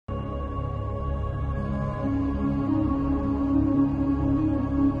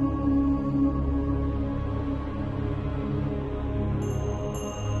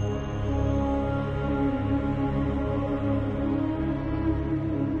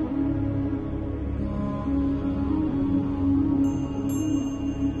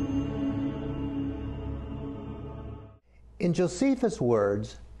In Josephus'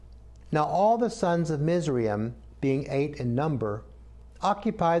 words, "Now all the sons of Mizraim, being 8 in number,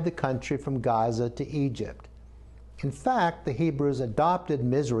 occupied the country from Gaza to Egypt." In fact, the Hebrews adopted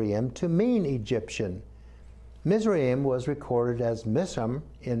Mizraim to mean Egyptian. Mizraim was recorded as Misram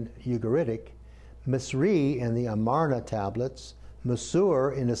in Ugaritic, Misri in the Amarna tablets,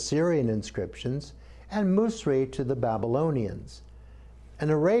 Musur in Assyrian inscriptions, and Musri to the Babylonians. An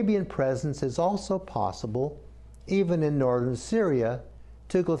Arabian presence is also possible. Even in northern Syria,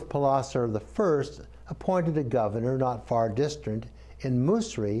 Tiglath-Pileser I appointed a governor not far distant in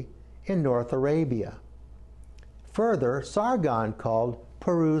Musri in North Arabia. Further, Sargon called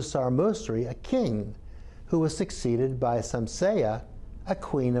Puru-Sarmusri a king, who was succeeded by Samseah, a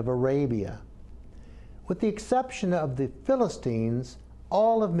queen of Arabia. With the exception of the Philistines,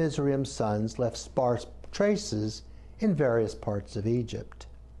 all of Mizraim's sons left sparse traces in various parts of Egypt.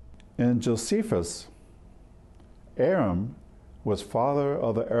 In Josephus, Aram was father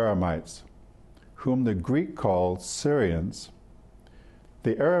of the Aramites, whom the Greek called Syrians.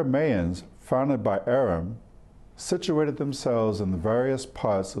 The Aramaeans, founded by Aram, situated themselves in the various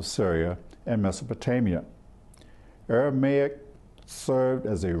parts of Syria and Mesopotamia. Aramaic served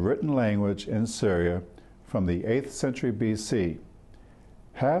as a written language in Syria from the 8th century BC.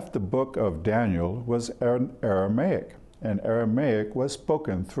 Half the book of Daniel was Aramaic, and Aramaic was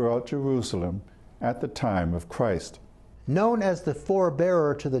spoken throughout Jerusalem at the time of Christ. Known as the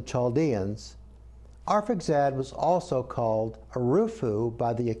forebearer to the Chaldeans, Arphaxad was also called Arufu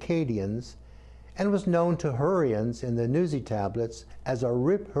by the Akkadians and was known to Hurrians in the Nuzi tablets as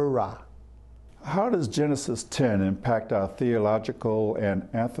Arip-Hurrah. How does Genesis 10 impact our theological and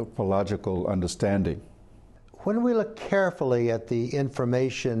anthropological understanding? When we look carefully at the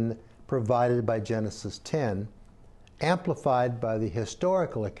information provided by Genesis 10, amplified by the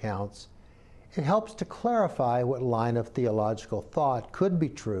historical accounts, it helps to clarify what line of theological thought could be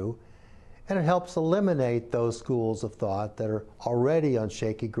true, and it helps eliminate those schools of thought that are already on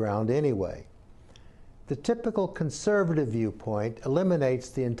shaky ground anyway. The typical conservative viewpoint eliminates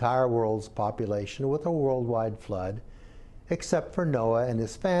the entire world's population with a worldwide flood, except for Noah and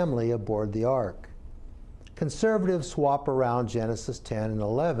his family aboard the ark. Conservatives swap around Genesis 10 and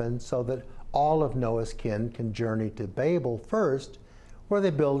 11 so that all of Noah's kin can journey to Babel first, where they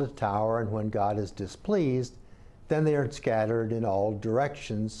build a tower, and when God is displeased, then they are scattered in all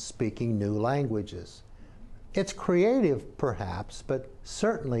directions, speaking new languages. It's creative, perhaps, but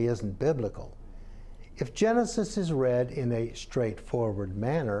certainly isn't biblical. If Genesis is read in a straightforward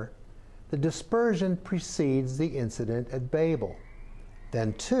manner, the dispersion precedes the incident at Babel.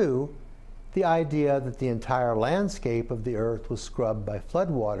 Then, too, the idea that the entire landscape of the earth was scrubbed by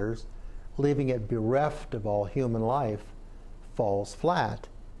floodwaters, leaving it bereft of all human life, falls flat,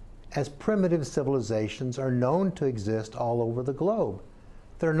 as primitive civilizations are known to exist all over the globe.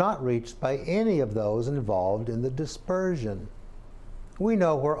 They're not reached by any of those involved in the dispersion. We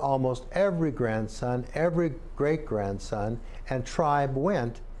know where almost every grandson, every great-grandson, and tribe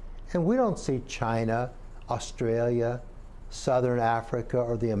went, and we don't see China, Australia, Southern Africa,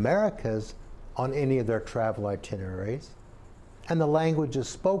 or the Americas on any of their travel itineraries. And the languages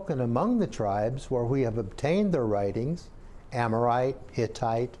spoken among the tribes where we have obtained their writings, Amorite,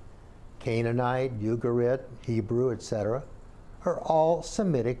 Hittite, Canaanite, Ugarit, Hebrew, etc., are all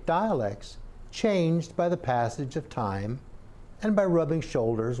Semitic dialects, changed by the passage of time and by rubbing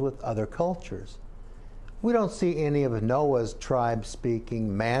shoulders with other cultures. We don't see any of Noah's tribe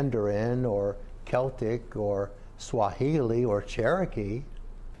speaking Mandarin or Celtic or Swahili or Cherokee.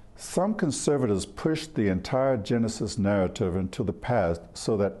 Some conservatives push the entire Genesis narrative into the past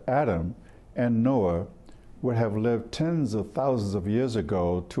so that Adam and Noah would have lived tens of thousands of years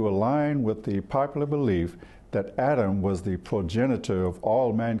ago to align with the popular belief that Adam was the progenitor of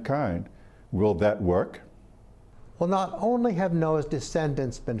all mankind. Will that work? Well, not only have Noah's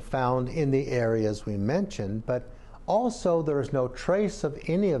descendants been found in the areas we mentioned, but also there is no trace of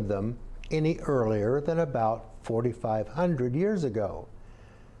any of them any earlier than about 4,500 years ago.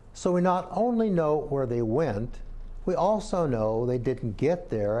 So we not only know where they went, we also know they didn't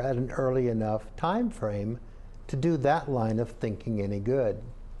get there at an early enough time frame to do that line of thinking any good.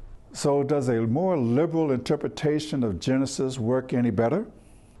 So does a more liberal interpretation of Genesis work any better?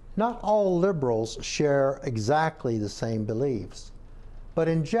 Not all liberals share exactly the same beliefs, but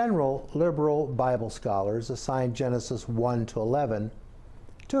in general, liberal Bible scholars assign Genesis 1 to 11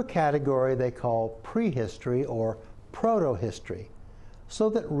 to a category they call prehistory or proto-history, so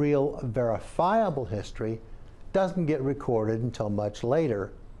that real verifiable history doesn't get recorded until much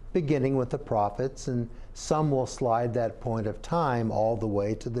later, beginning with the prophets, and some will slide that point of time all the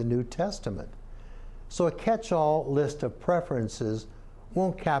way to the New Testament. so a catch-all list of preferences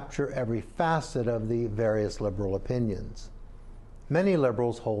won't capture every facet of the various liberal opinions. Many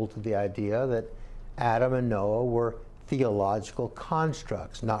liberals hold to the idea that Adam and Noah were theological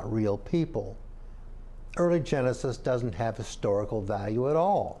constructs, not real people. Early Genesis doesn't have historical value at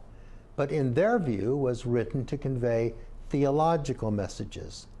all, but in their view was written to convey theological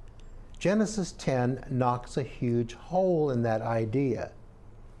messages. Genesis 10 knocks a huge hole in that idea.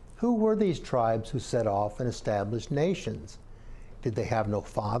 Who were these tribes who set off and established nations? Did they have no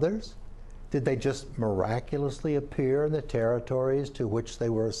fathers? Did they just miraculously appear in the territories to which they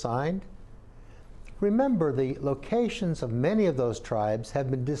were assigned? Remember, the locations of many of those tribes have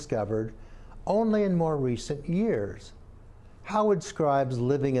been discovered only in more recent years. How would scribes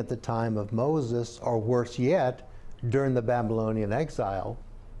living at the time of Moses, or worse yet, during the Babylonian exile,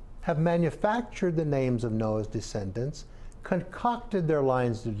 have manufactured the names of Noah's descendants, concocted their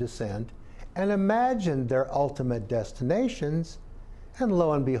lines of descent, and imagined their ultimate destinations, and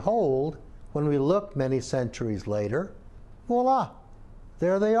lo and behold, when we look many centuries later, voila,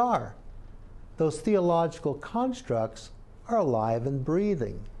 there they are. Those theological constructs are alive and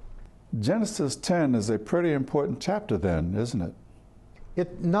breathing. Genesis 10 is a pretty important chapter then, isn't it?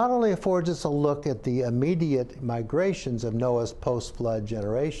 It not only affords us a look at the immediate migrations of Noah's post-flood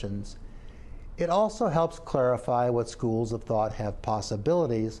generations, it also helps clarify what schools of thought have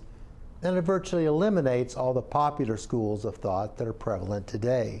possibilities, and it virtually eliminates all the popular schools of thought that are prevalent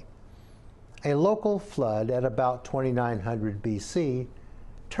today. A local flood at about 2900 BC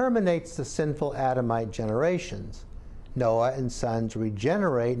terminates the sinful Adamite generations. Noah and sons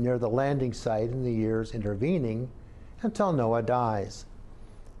regenerate near the landing site in the years intervening until Noah dies.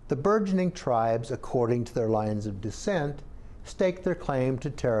 The burgeoning tribes, according to their lines of descent, stake their claim to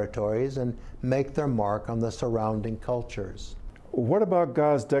territories and make their mark on the surrounding cultures. What about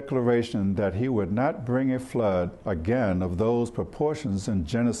God's declaration that he would not bring a flood again of those proportions in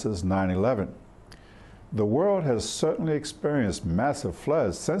Genesis 9:11? The world has certainly experienced massive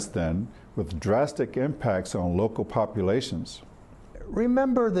floods since then, with drastic impacts on local populations.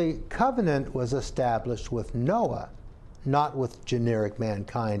 Remember, the covenant was established with Noah, not with generic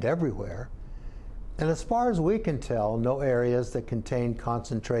mankind everywhere. And as far as we can tell, no areas that contain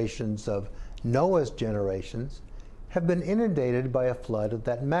concentrations of Noah's generations have been inundated by a flood of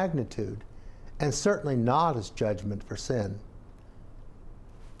that magnitude, and certainly not as judgment for sin.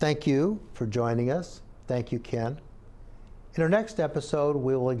 Thank you for joining us. Thank you, Ken. In our next episode,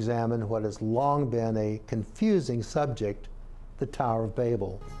 we will examine what has long been a confusing subject, the Tower of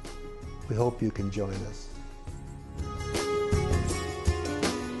Babel. We hope you can join us.